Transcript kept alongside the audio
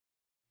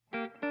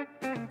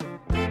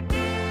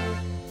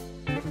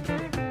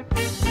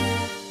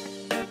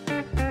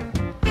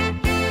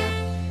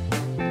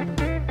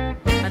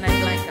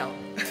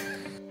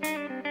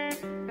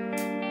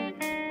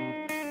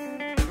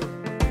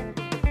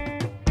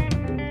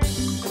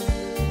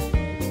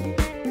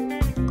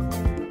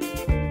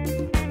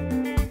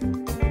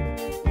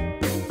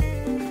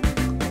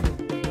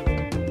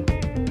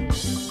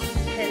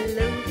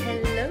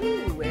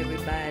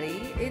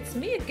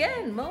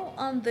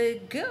on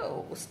the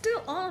go,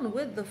 still on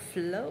with the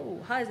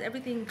flow. How is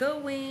everything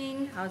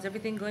going? How's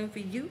everything going for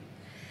you?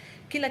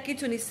 Kila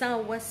kitu ni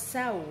sawa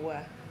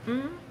sawa.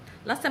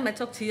 Last time I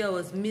talked to you, I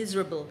was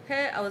miserable.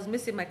 Hey, I was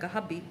missing my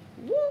kahabi.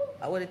 Woo!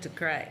 I wanted to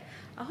cry.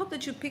 I hope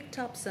that you picked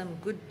up some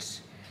good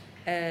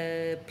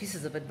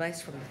pieces of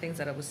advice from the things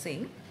that I was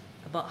saying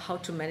about how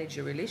to manage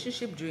your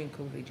relationship during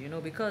COVID, you know,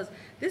 because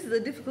this is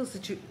a difficult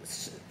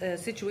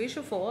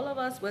situation for all of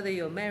us, whether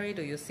you're married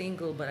or you're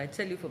single. But I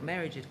tell you, for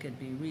marriage, it can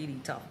be really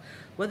tough.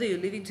 Whether you're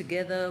living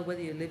together,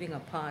 whether you're living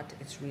apart,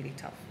 it's really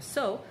tough.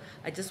 So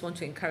I just want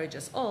to encourage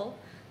us all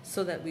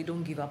so that we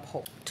don't give up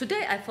hope.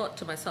 Today, I thought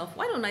to myself,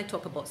 why don't I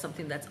talk about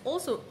something that's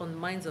also on the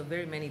minds of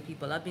very many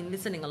people? I've been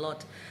listening a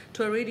lot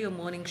to a radio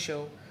morning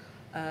show,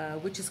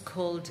 which is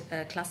called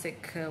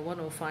Classic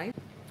 105.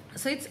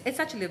 So it's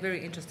actually a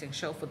very interesting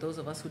show for those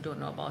of us who don't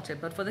know about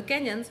it. But for the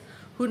Kenyans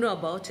who know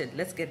about it,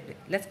 let's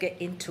get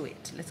into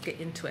it. Let's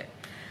get into it.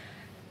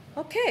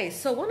 Okay,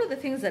 so one of the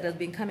things that has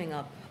been coming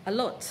up a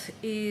lot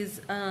is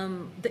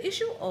the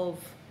issue of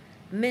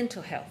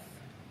mental health.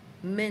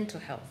 Mental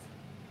health.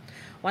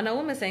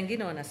 Wanaume saa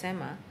ingine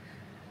wanasema,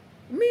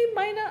 me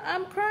minor,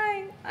 I'm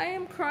crying. I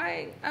am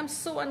crying. I'm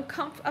so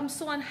uncomfortable. I'm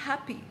so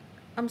unhappy.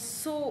 I'm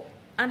so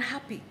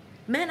unhappy.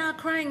 Men are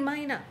crying,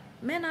 minor.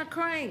 Men are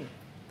crying.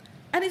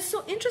 And it's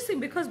so interesting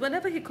because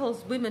whenever he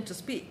calls women to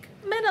speak,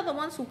 men are the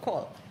ones who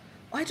call.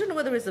 I don't know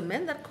whether it's the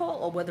men that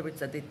call or whether it's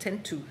that they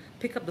tend to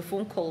pick up the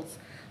phone calls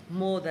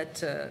more that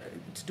to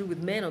do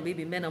with men, or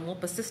maybe men are more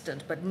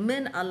persistent. But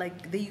men are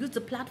like, they use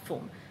the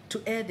platform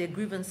to air their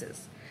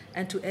grievances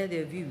and to air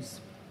their views.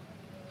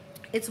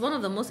 It's one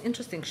of the most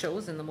interesting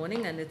shows in the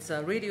morning, and it's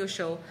a radio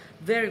show,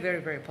 very,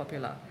 very, very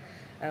popular,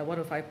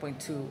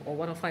 105.2 or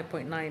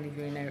 105.9 if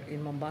you're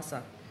in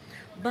Mombasa.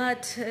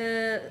 But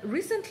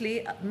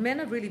recently, men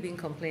have really been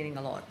complaining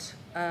a lot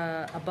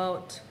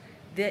about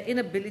their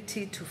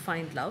inability to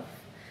find love,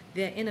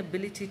 their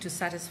inability to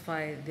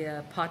satisfy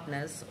their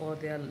partners or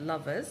their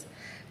lovers,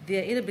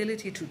 their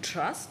inability to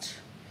trust,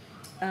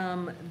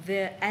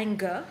 their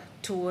anger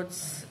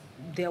towards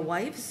their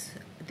wives,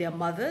 their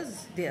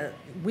mothers, their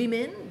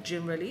women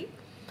generally.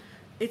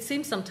 It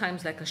seems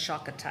sometimes like a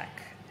shock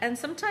attack. And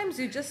sometimes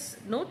you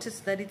just notice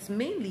that it's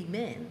mainly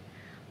men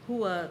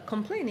who are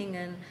complaining,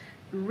 and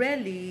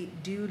rarely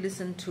do you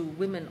listen to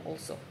women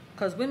also.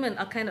 Because women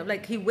are kind of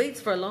like, he waits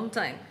for a long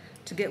time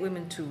to get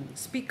women to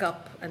speak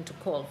up and to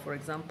call, for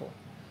example.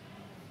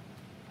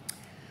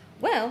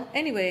 Well,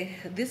 anyway,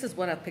 this is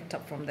what I picked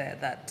up from there,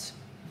 that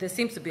there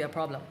seems to be a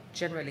problem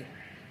generally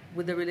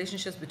with the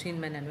relationships between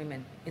men and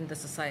women in the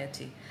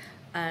society.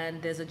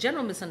 And there's a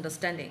general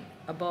misunderstanding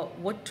about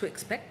what to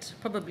expect,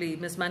 probably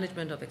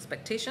mismanagement of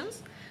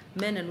expectations.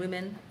 Men and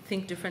women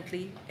think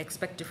differently,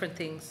 expect different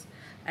things.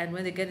 And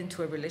when they get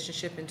into a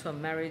relationship, into a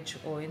marriage,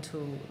 or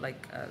into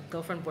like a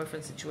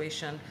girlfriend-boyfriend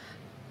situation,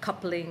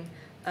 coupling,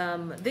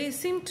 they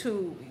seem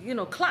to,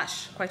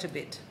 clash quite a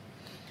bit.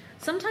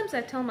 Sometimes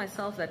I tell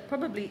myself that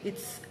probably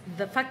it's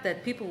the fact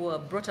that people were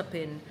brought up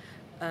in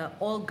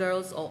all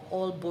girls or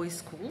all boys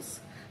schools.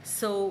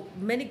 So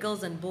many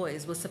girls and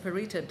boys were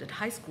separated at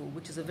high school,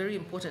 which is a very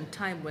important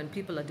time when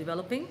people are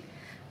developing.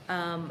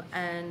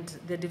 And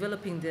they're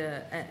developing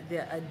their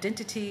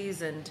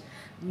identities, and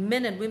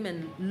men and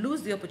women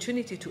lose the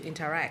opportunity to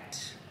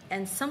interact.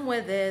 And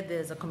somewhere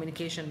there's a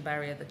communication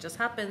barrier that just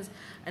happens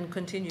and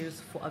continues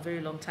for a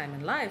very long time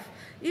in life,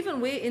 even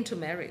way into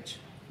marriage,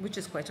 which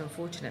is quite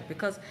unfortunate.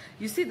 Because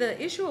you see,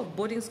 the issue of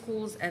boarding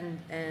schools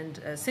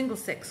and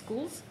single-sex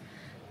schools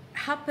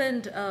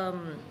happened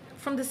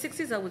from the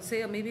 60s, I would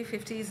say, or maybe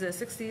 50s,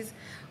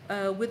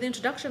 60s, with the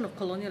introduction of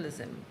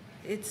colonialism.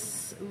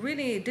 It's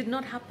really did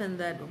not happen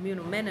that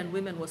men and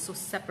women were so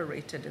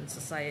separated in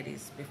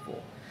societies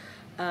before.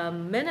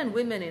 Men and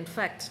women, in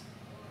fact,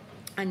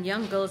 and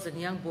young girls and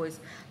young boys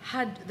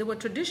there were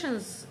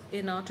traditions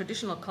in our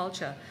traditional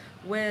culture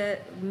where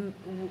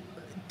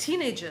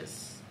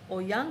teenagers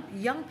or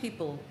young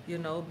people,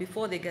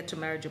 before they get to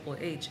marriageable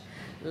age,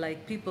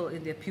 like people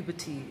in their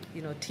puberty,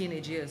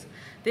 teenage years,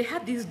 they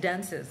had these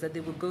dances that they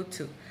would go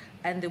to,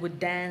 and they would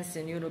dance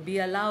and, be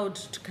allowed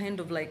to kind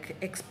of like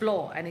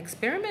explore and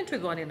experiment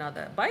with one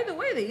another. By the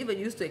way, they even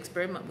used to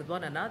experiment with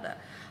one another.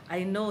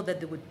 I know that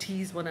they would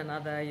tease one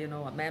another,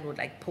 a man would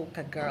like poke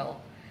a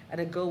girl,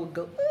 and a girl would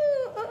go,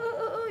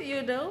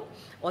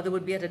 or they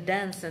would be at a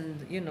dance,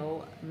 and,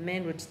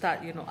 men would start,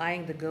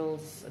 eyeing the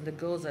girls, and the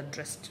girls are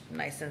dressed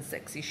nice and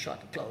sexy, short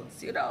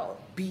clothes,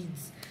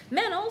 beads.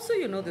 Men also,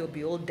 they would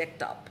be all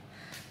decked up.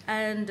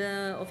 And,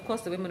 of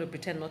course, the women would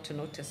pretend not to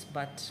notice,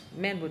 but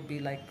men would be,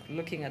 like,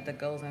 looking at the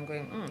girls and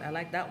going, I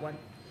like that one.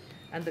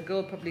 And the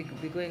girl probably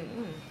would be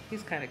going,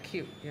 he's kind of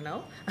cute,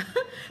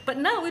 But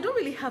now we don't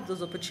really have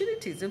those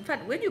opportunities. In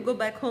fact, when you go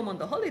back home on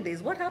the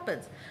holidays, what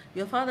happens?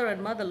 Your father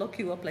and mother lock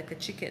you up like a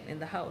chicken in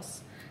the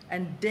house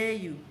and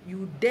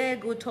you dare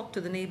go talk to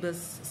the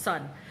neighbor's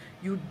son.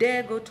 You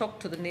dare go talk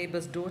to the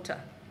neighbor's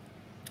daughter.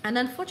 And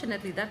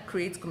unfortunately, that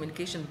creates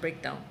communication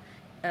breakdown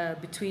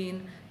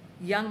between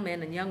young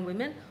men and young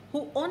women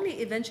who only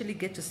eventually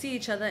get to see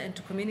each other and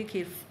to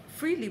communicate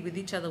freely with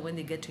each other when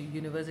they get to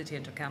university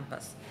and to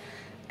campus.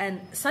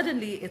 And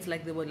suddenly it's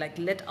like they were like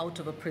let out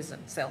of a prison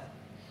cell.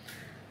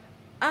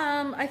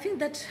 I think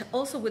that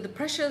also with the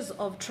pressures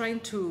of trying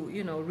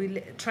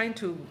to, trying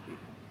to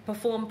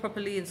perform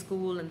properly in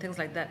school and things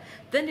like that,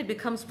 then it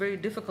becomes very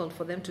difficult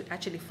for them to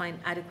actually find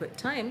adequate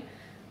time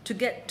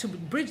to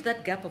bridge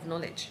that gap of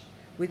knowledge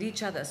with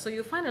each other. So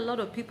you find a lot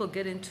of people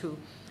get into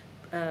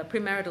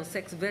premarital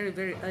sex very,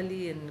 very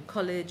early in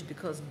college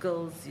because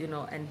girls,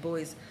 and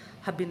boys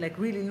have been like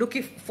really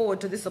looking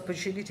forward to this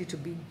opportunity to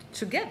be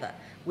together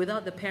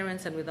without the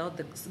parents and without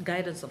the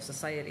guidance of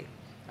society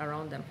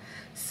around them.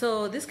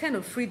 So this kind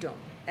of freedom,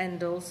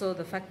 and also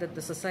the fact that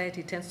the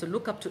society tends to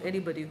look up to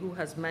anybody who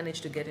has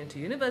managed to get into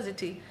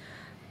university,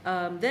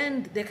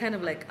 then they're kind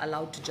of like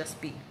allowed to just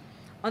be.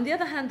 On the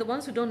other hand, the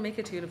ones who don't make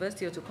it to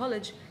university or to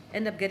college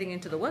end up getting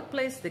into the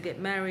workplace, they get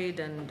married,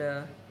 and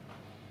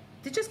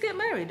they just get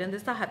married and they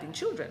start having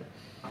children.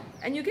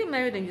 And you get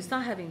married and you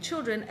start having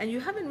children, and you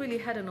haven't really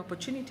had an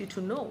opportunity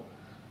to know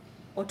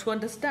or to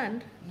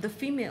understand the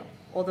female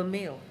or the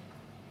male.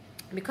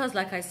 Because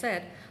like I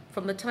said,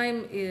 from the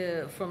time,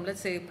 from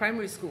let's say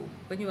primary school,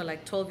 when you were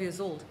like 12 years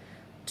old,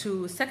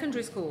 to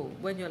secondary school,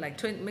 when you're like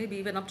 20, maybe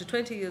even up to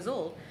 20 years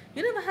old,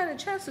 you never had a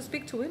chance to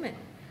speak to women.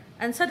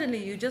 And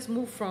suddenly you just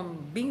move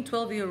from being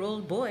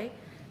 12-year-old boy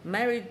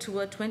married to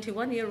a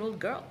 21-year-old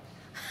girl.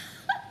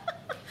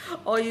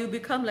 Or you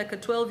become like a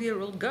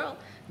 12-year-old girl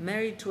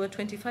married to a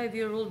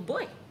 25-year-old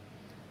boy.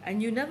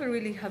 And you never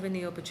really have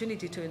any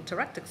opportunity to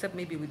interact except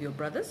maybe with your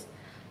brothers.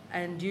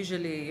 And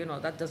usually,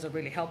 that doesn't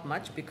really help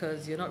much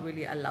because you're not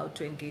really allowed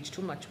to engage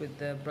too much with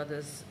the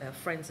brothers,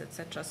 friends,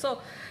 etc. So,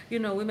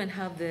 women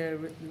have their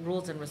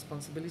roles and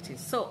responsibilities.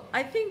 So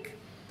I think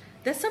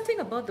there's something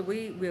about the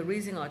way we're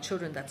raising our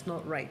children that's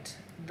not right,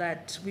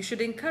 that we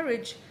should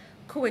encourage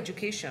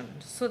co-education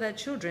so that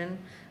children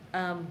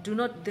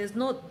there's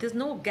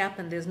no gap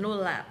and there's no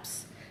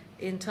lapse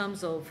in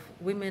terms of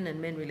women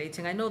and men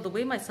relating. I know the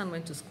way my son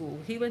went to school,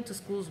 he went to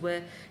schools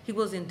where he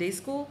was in day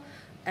school,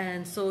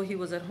 and so he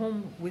was at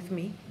home with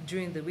me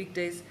during the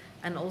weekdays,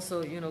 and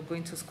also,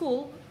 going to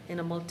school in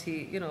a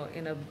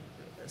in a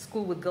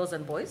school with girls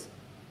and boys,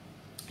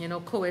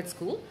 co-ed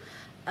school.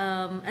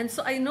 And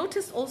so I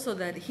noticed also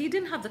that he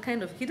doesn't have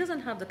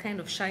the kind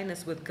of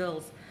shyness with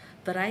girls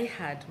that I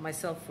had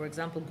myself, for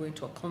example, going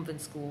to a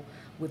convent school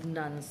with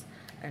nuns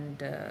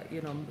and,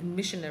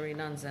 missionary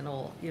nuns and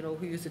all,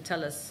 who used to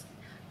tell us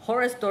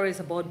horror stories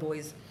about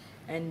boys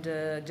and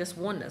just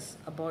warn us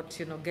about,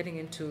 getting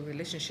into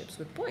relationships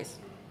with boys.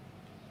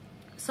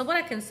 So what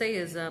I can say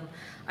is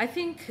I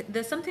think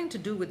there's something to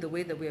do with the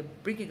way that we're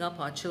bringing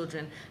up our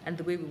children and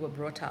the way we were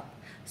brought up.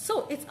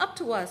 So it's up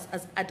to us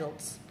as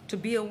adults to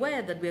be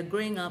aware that we're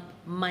growing up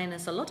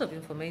minus a lot of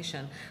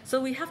information.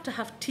 So we have to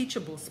have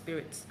teachable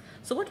spirits.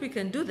 So what we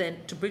can do then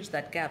to bridge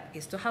that gap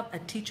is to have a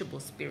teachable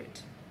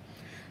spirit.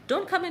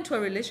 Don't come into a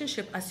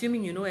relationship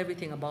assuming you know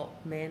everything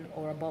about men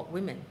or about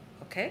women,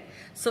 okay?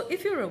 So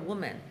if you're a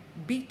woman,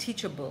 be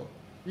teachable.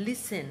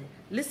 Listen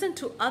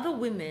to other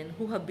women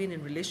who have been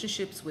in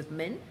relationships with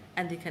men,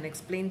 and they can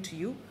explain to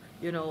you,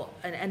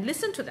 and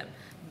listen to them.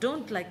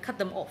 Don't like cut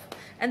them off.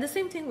 And the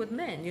same thing with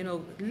men,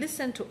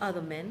 listen to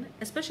other men,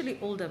 especially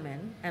older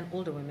men and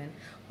older women,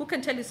 who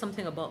can tell you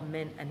something about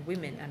men and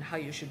women and how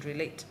you should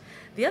relate.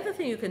 The other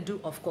thing you can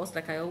do, of course,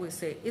 like I always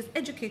say, is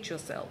educate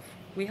yourself.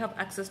 We have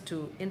access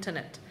to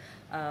internet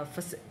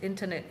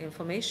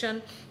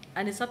information,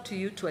 and it's up to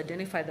you to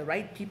identify the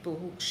right people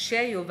who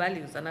share your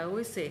values. And I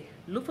always say,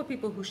 look for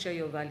people who share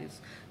your values.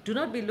 Do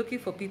not be looking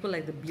for people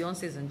like the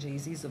Beyoncés and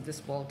Jay-Z's of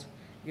this world,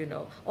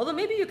 although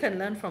maybe you can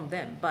learn from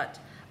them, but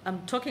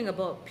I'm talking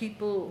about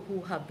people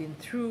who have been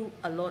through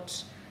a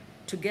lot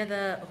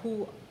together,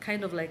 who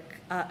kind of like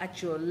are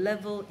at your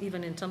level,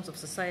 even in terms of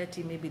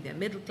society. Maybe they're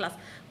middle class.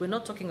 We're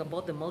not talking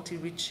about the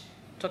multi-rich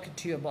talking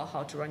to you about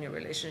how to run your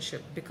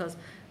relationship, because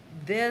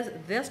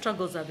their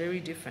struggles are very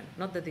different.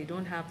 Not that they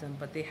don't have them,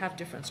 but they have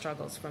different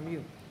struggles from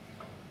you,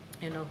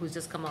 who's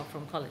just come out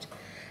from college.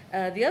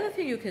 The other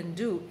thing you can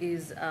do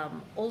is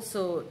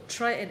also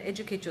try and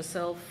educate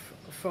yourself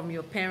from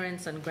your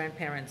parents and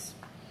grandparents.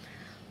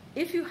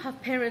 If you have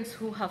parents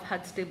who have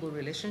had stable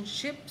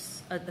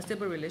relationships, a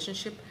stable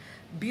relationship,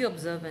 be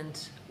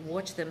observant,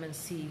 watch them and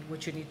see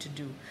what you need to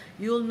do.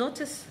 You'll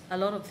notice a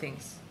lot of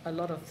things.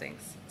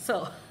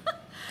 So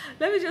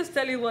let me just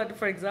tell you what,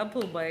 for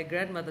example, my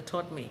grandmother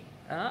taught me.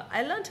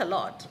 I learned a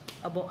lot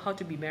about how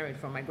to be married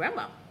from my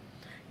grandma.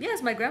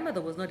 Yes, my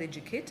grandmother was not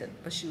educated,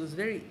 but she was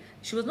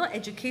not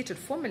educated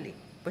formally,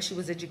 but she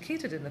was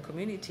educated in the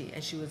community,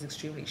 and she was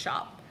extremely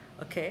sharp,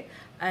 okay?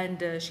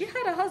 And she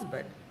had a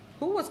husband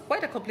who was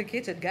quite a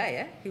complicated guy,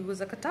 eh? He was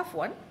like a tough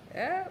one,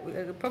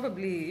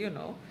 probably,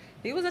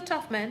 he was a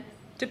tough man,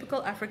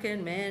 typical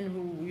African man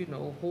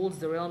who, holds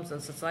the realms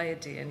of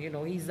society, and,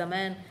 he's the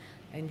man,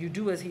 and you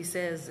do as he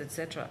says,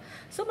 etc.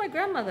 So my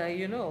grandmother,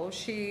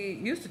 she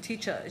used to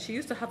teach her, she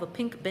used to have a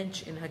pink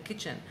bench in her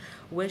kitchen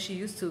where she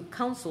used to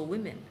counsel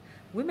women.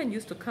 Women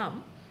used to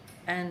come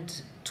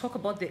and talk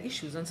about their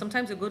issues. And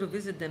sometimes we go to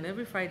visit them.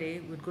 Every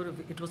Friday,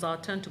 it was our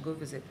turn to go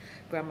visit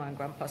grandma and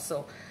grandpa.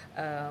 So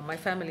my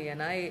family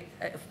and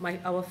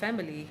our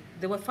family,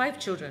 there were 5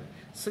 children.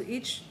 So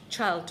each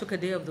child took a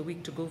day of the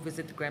week to go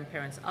visit the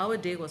grandparents. Our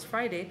day was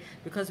Friday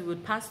because we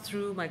would pass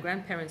through my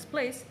grandparents'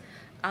 place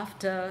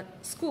after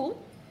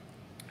school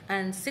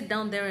and sit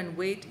down there and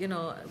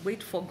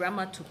wait for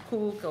grandma to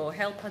cook or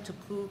help her to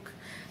cook,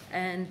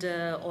 and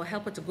or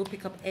help her to go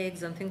pick up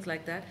eggs and things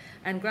like that.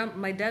 And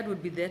my dad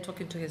would be there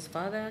talking to his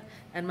father,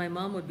 and my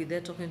mom would be there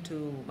talking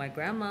to my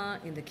grandma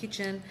in the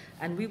kitchen,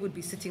 and we would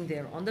be sitting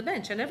there on the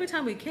bench. And every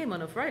time we came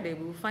on a Friday,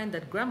 we would find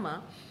that grandma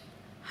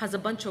has a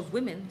bunch of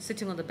women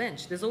sitting on the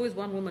bench. There's always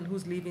one woman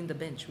who's leaving the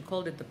bench. We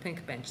called it the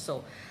pink bench.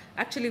 So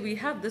actually we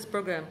have this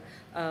program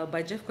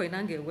by Jeff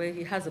Koinange where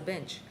he has a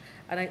bench.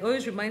 And it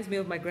always reminds me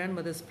of my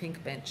grandmother's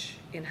pink bench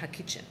in her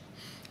kitchen.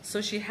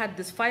 So she had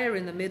this fire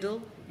in the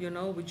middle,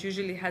 which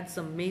usually had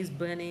some maize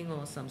burning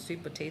or some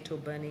sweet potato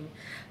burning,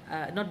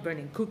 not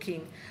burning,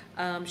 cooking.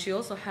 She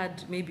also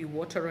had maybe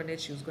water on it.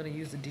 She was going to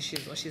use the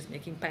dishes, or she's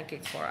making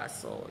pancakes for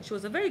us. So she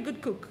was a very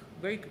good cook,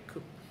 very good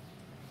cook.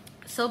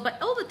 So,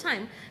 but all the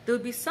time, there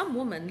would be some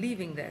woman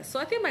leaving there. So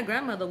I think my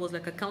grandmother was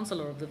like a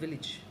counselor of the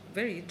village.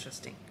 Very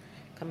interesting,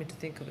 coming to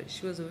think of it.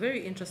 She was a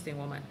very interesting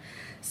woman.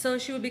 So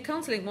she would be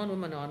counseling one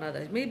woman or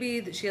another.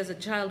 Maybe she has a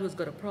child who's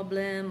got a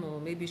problem,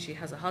 or maybe she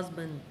has a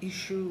husband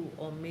issue,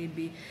 or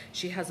maybe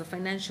she has a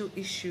financial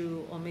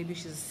issue, or maybe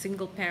she's a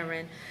single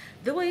parent.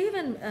 There were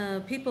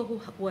even people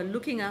who were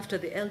looking after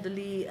the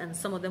elderly, and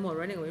some of them were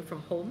running away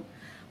from home.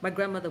 My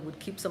grandmother would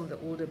keep some of the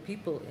older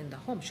people in the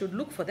home. She would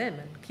look for them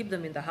and keep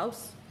them in the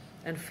house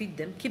and feed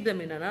them, keep them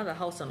in another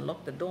house and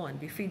lock the door and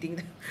be feeding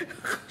them.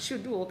 She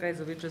would do all kinds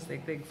of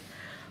interesting things.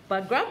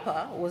 But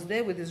grandpa was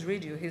there with his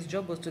radio. His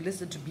job was to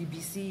listen to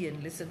BBC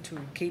and listen to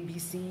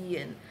KBC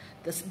and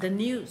the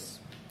news.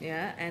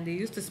 Yeah, and they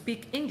used to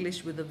speak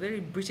English with a very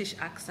British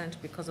accent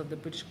because of the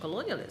British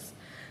colonialists.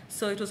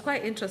 So it was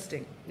quite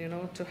interesting,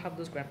 to have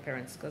those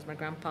grandparents, because my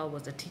grandpa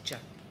was a teacher.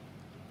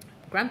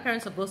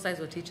 Grandparents of both sides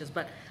were teachers,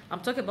 but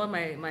I'm talking about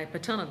my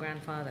paternal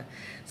grandfather.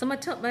 So my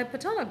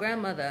paternal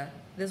grandmother,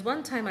 there's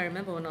one time I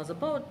remember when I was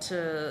about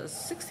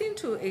 16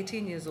 to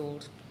 18 years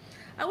old.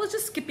 I was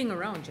just skipping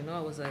around, I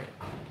was an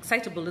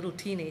excitable little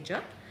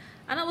teenager.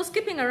 And I was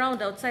skipping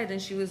around outside,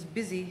 and she was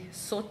busy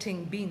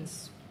sorting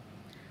beans.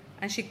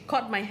 And she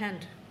caught my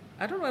hand.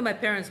 I don't know where my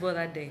parents were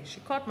that day. She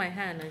caught my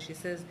hand and she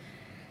says,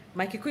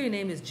 my Kikuyu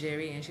name is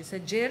Jerry. And she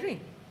said, Jerry,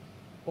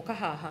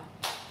 okahaha.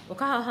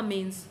 Okahaha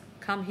means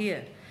come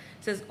here.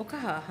 It says,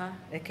 okahaha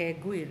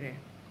ekeguire.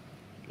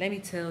 Let me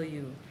tell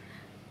you.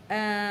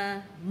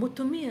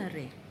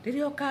 Mutumiare,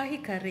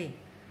 ririokahikare,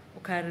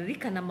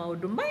 okarika na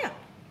maudumaya.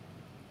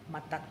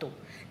 Matato.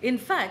 In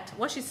fact,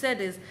 what she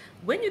said is,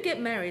 when you get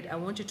married, I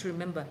want you to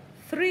remember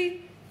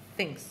 3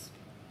 things.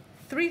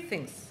 3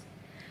 things.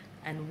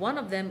 And one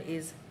of them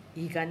is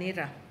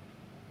iganera,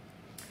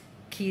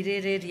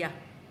 kirereria,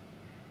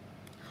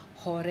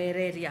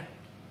 horereria.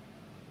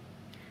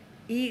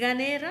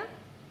 Iganera,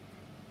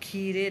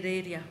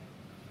 kirereria,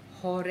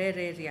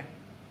 horereria.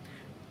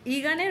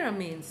 Iganera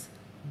means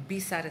be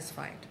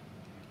satisfied.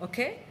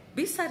 Okay?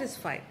 Be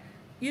satisfied.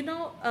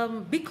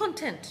 Be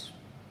content.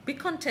 Be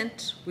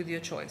content with your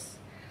choice.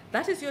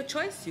 That is your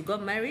choice. You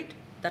got married.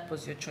 That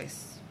was your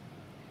choice.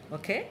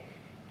 Okay?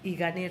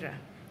 Iganera.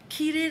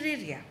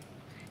 Kirereria.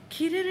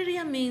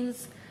 Kirereria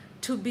means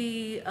to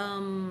be,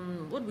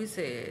 what do we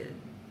say?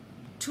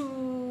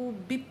 To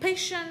be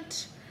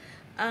patient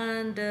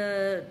and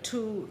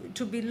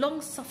to be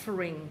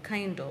long-suffering,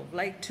 kind of.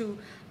 Like to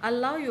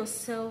allow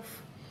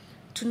yourself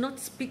to not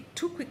speak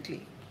too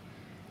quickly.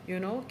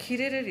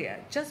 Kirereria,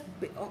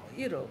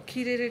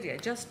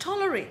 kirereria, just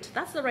tolerate.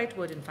 That's the right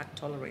word, in fact,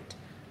 tolerate.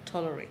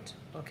 Tolerate,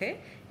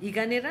 okay?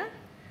 Iganera,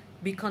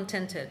 be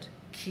contented.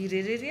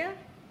 Kirereria,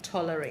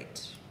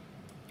 tolerate,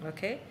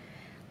 okay?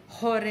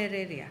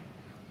 Horereria.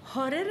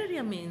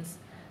 Horereria means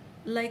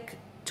like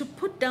to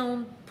put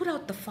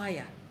out the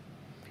fire.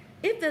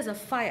 If there's a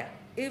fire,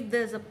 if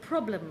there's a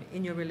problem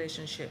in your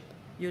relationship,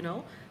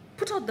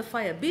 put out the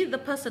fire. Be the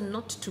person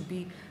not to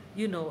be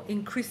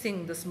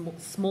increasing the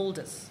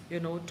smolders,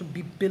 to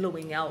be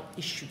billowing out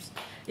issues.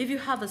 If you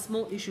have a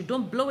small issue,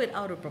 don't blow it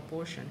out of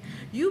proportion.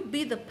 You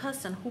be the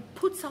person who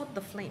puts out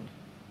the flame,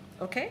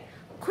 okay?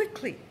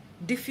 Quickly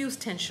diffuse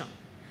tension.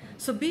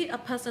 So be a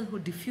person who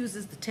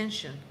diffuses the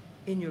tension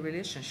in your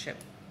relationship,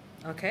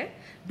 okay?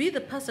 Be the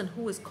person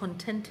who is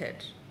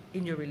contented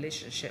in your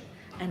relationship,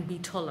 and be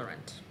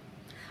tolerant.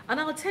 And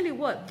I'll tell you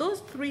what,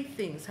 those 3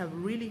 things have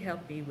really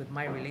helped me with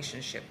my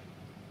relationship.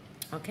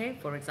 Okay,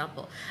 for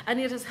example, and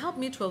it has helped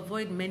me to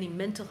avoid many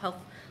mental health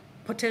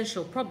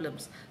potential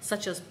problems,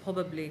 such as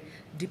probably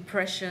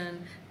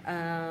depression,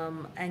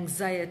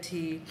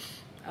 anxiety,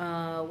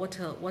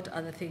 what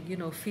other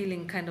thing,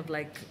 feeling kind of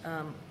like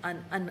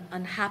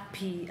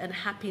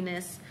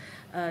unhappiness,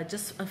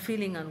 just a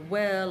feeling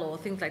unwell or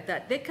things like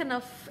that. They can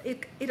have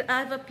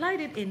I've applied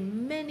it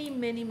in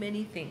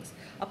many things,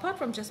 apart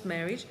from just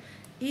marriage,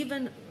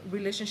 even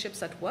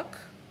relationships at work,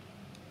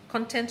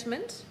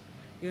 contentment,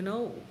 you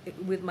know,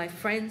 with my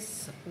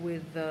friends,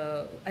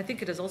 I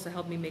think it has also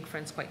helped me make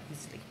friends quite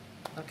easily.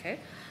 Okay?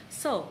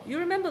 So, you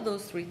remember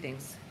those three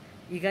things.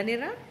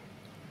 Iganira,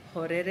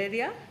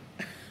 horereria,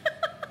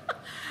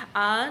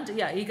 and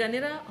yeah,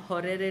 iganira,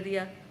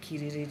 horereria,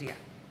 kirireria.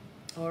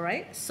 All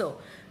right? So,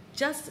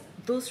 just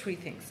those three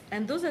things.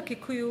 And those are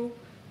Kikuyu,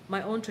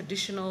 my own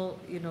traditional,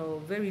 you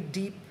know, very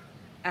deep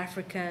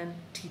African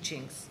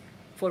teachings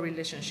for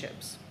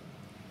relationships.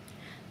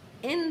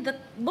 In the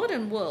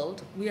modern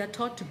world, we are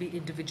taught to be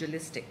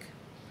individualistic,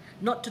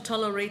 not to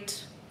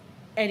tolerate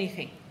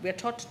anything. We are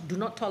taught do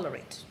not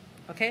tolerate,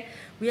 okay?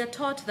 We are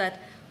taught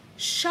that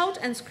shout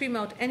and scream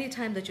out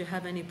anytime that you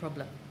have any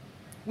problem,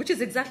 which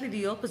is exactly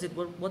the opposite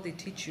of what they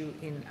teach you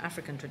in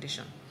African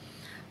tradition.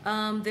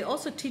 They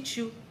also teach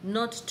you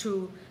not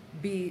to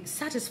be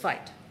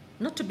satisfied,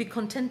 not to be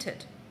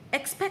contented.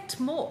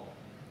 Expect more,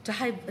 to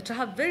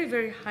have very,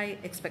 very high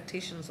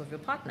expectations of your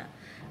partner.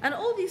 And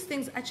all these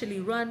things actually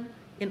run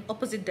in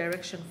opposite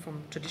direction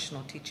from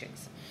traditional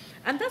teachings.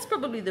 And that's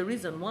probably the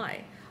reason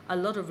why a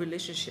lot of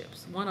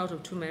relationships, 1 out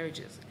of 2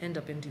 marriages, end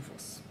up in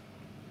divorce.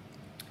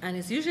 And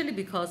it's usually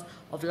because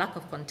of lack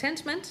of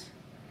contentment,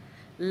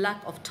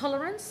 lack of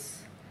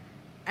tolerance,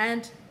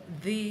 and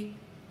the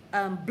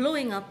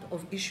blowing up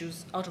of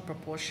issues out of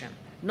proportion,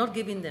 not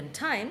giving them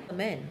time.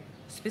 Men,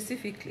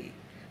 specifically,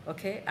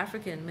 okay,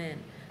 African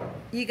men,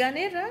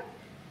 Iganera,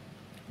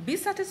 be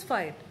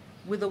satisfied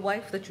with the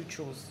wife that you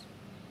chose,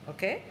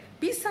 okay?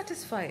 Be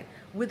satisfied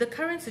with the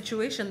current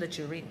situation that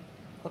you're in,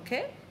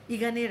 okay?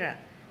 Iganera,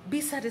 be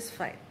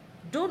satisfied.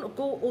 Don't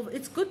go over.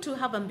 It's good to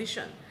have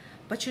ambition,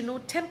 but you know,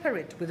 temper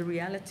it with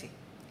reality.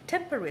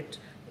 Temper it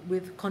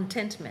with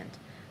contentment.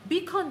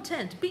 Be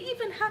content. Be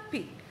even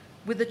happy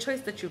with the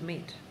choice that you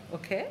made,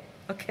 okay?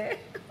 Okay?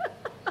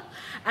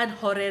 And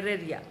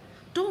horereria.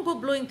 Don't go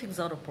blowing things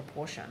out of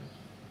proportion.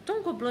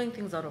 Don't go blowing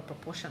things out of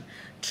proportion.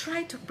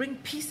 Try to bring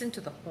peace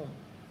into the home.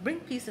 Bring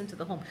peace into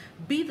the home.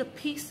 Be the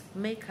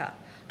peacemaker.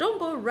 Don't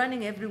go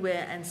running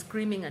everywhere and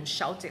screaming and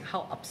shouting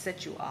how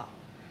upset you are.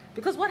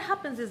 Because what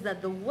happens is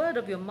that the word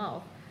of your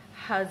mouth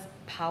has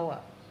power.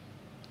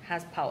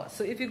 Has power.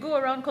 So if you go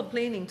around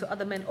complaining to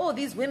other men, oh,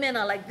 these women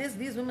are like this,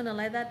 these women are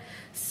like that,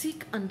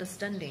 seek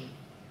understanding.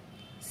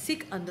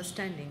 Seek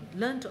understanding.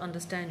 Learn to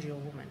understand your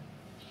woman.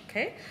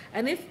 Okay?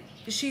 And if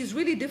she's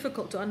really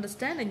difficult to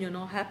understand and you're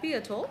not happy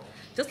at all,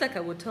 just like I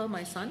would tell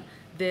my son,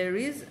 there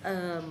is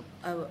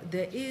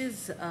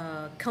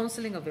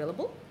counseling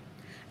available.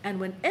 And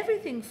when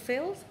everything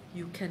fails,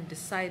 you can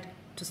decide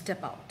to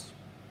step out.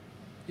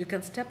 You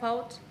can step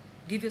out,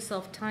 give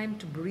yourself time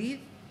to breathe.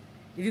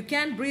 If you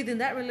can't breathe in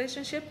that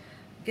relationship,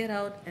 get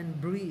out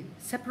and breathe.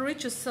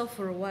 Separate yourself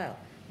for a while.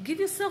 Give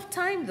yourself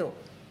time though.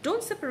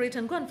 Don't separate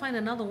and go and find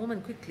another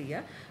woman quickly,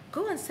 yeah?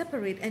 Go and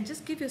separate and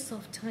just give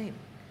yourself time.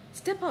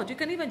 Step out. You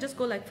can even just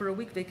go like for a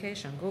week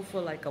vacation. Go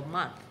for like a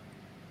month.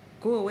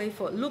 Go away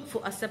look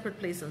for a separate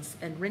place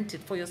and rent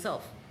it for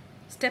yourself.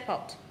 Step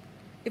out.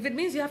 If it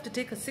means you have to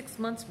take a 6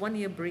 months, 1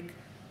 year break,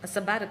 a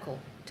sabbatical,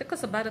 take a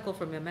sabbatical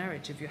from your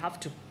marriage if you have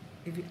to,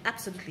 if you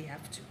absolutely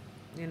have to,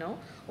 you know,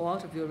 or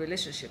out of your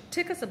relationship.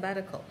 Take a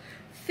sabbatical.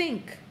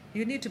 Think.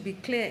 You need to be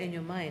clear in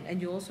your mind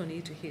and you also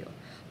need to heal.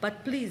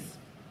 But please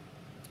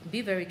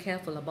be very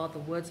careful about the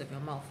words of your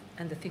mouth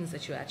and the things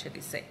that you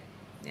actually say.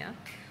 Yeah.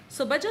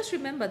 So, but just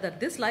remember that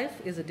this life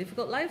is a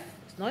difficult life.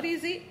 It's not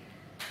easy.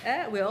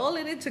 We're all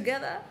in it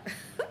together.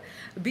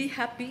 Be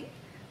happy.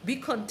 Be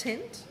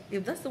content.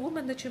 If that's the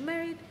woman that you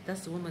married,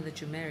 that's the woman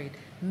that you married.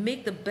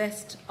 Make the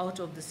best out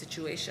of the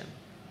situation.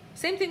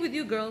 Same thing with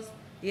you girls.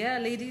 Yeah,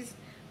 ladies,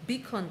 be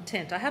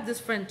content. I have this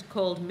friend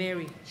called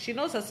Mary. She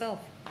knows herself.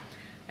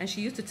 And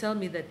she used to tell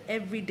me that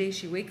every day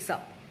she wakes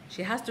up,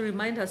 she has to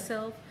remind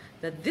herself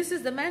that this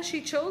is the man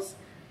she chose,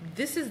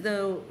 this is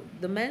the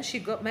man she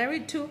got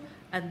married to,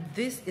 and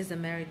this is the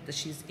marriage that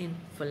she's in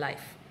for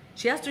life.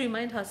 She has to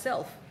remind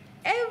herself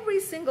every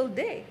single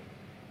day.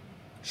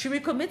 She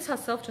recommits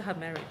herself to her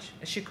marriage.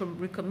 She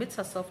recommits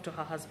herself to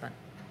her husband.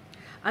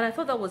 And I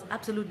thought that was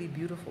absolutely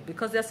beautiful,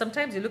 because there are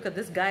sometimes you look at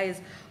these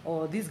guys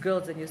or these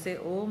girls and you say,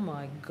 oh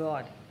my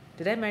God,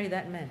 did I marry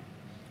that man?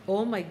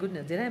 Oh my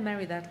goodness, did I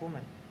marry that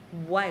woman?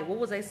 Why? What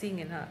was I seeing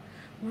in her?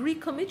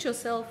 Recommit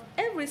yourself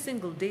every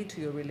single day to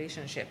your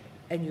relationship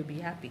and you'll be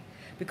happy.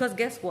 Because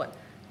guess what?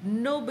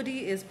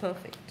 Nobody is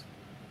perfect.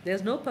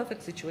 There's no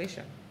perfect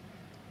situation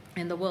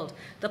in the world.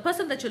 The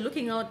person that you're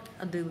looking out,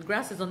 the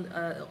grass is on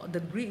the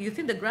green. You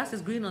think the grass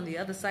is green on the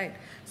other side.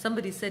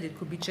 Somebody said it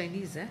could be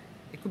Chinese, eh?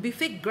 It could be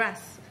fake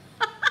grass.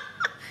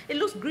 It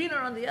looks greener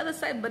on the other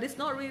side, but it's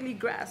not really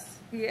grass.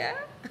 Yeah.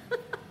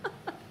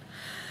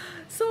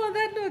 So on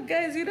that note,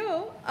 guys, you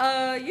know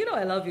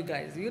I love you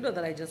guys. You know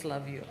that I just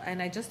love you,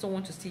 and I just don't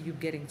want to see you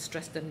getting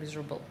stressed and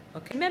miserable.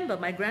 Okay. Remember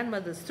my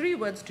grandmother's 3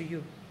 words to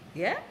you.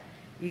 Yeah.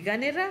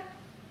 Iganera,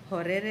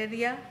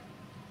 horereria,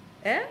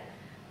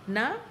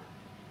 na.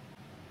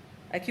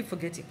 I keep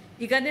forgetting.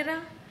 Iganera,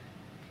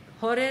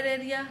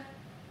 horereria,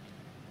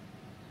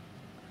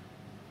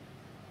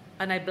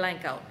 and I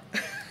blank out.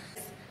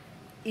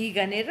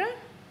 Iganera,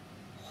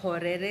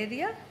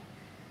 horereria,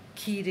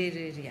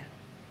 kirereria.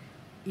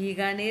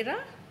 Iganera,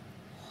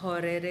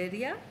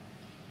 horereria,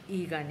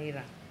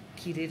 iganera,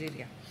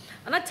 kirireria.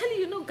 And I tell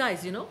you,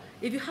 guys,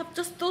 if you have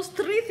just those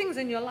three things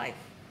in your life,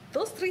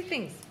 those three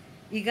things,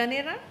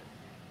 iganera,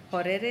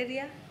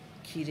 horereria,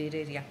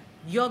 kirireria,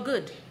 you're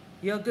good.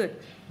 You're good.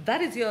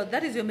 That is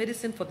your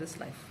medicine for this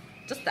life.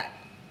 Just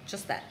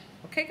that.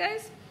 Okay,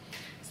 guys?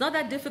 It's not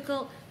that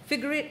difficult.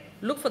 Figure it.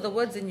 Look for the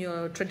words in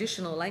your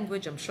traditional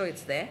language. I'm sure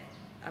it's there.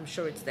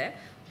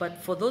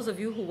 But for those of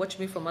you who watch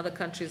me from other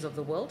countries of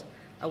the world,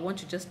 I want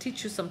to just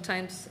teach you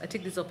sometimes. I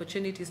take these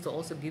opportunities to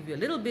also give you a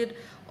little bit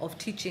of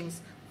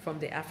teachings from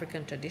the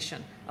African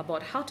tradition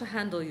about how to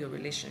handle your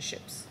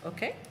relationships.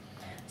 Okay?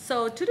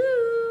 So,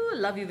 to-do!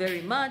 Love you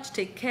very much.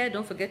 Take care.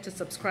 Don't forget to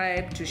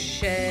subscribe, to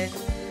share.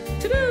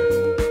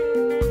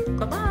 To-do!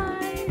 Bye-bye.